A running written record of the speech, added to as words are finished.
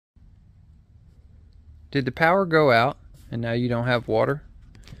Did the power go out and now you don't have water?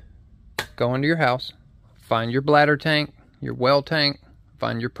 Go into your house, find your bladder tank, your well tank,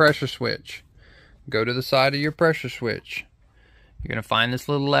 find your pressure switch. Go to the side of your pressure switch. You're going to find this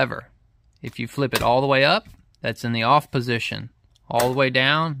little lever. If you flip it all the way up, that's in the off position. All the way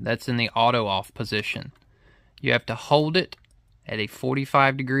down, that's in the auto off position. You have to hold it at a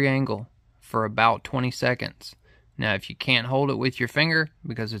 45-degree angle for about 20 seconds. Now, if you can't hold it with your finger,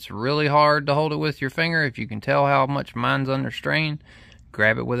 because it's really hard to hold it with your finger, if you can tell how much mine's under strain,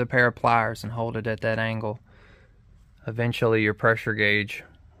 grab it with a pair of pliers and hold it at that angle. Eventually, your pressure gauge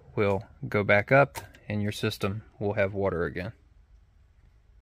will go back up and your system will have water again.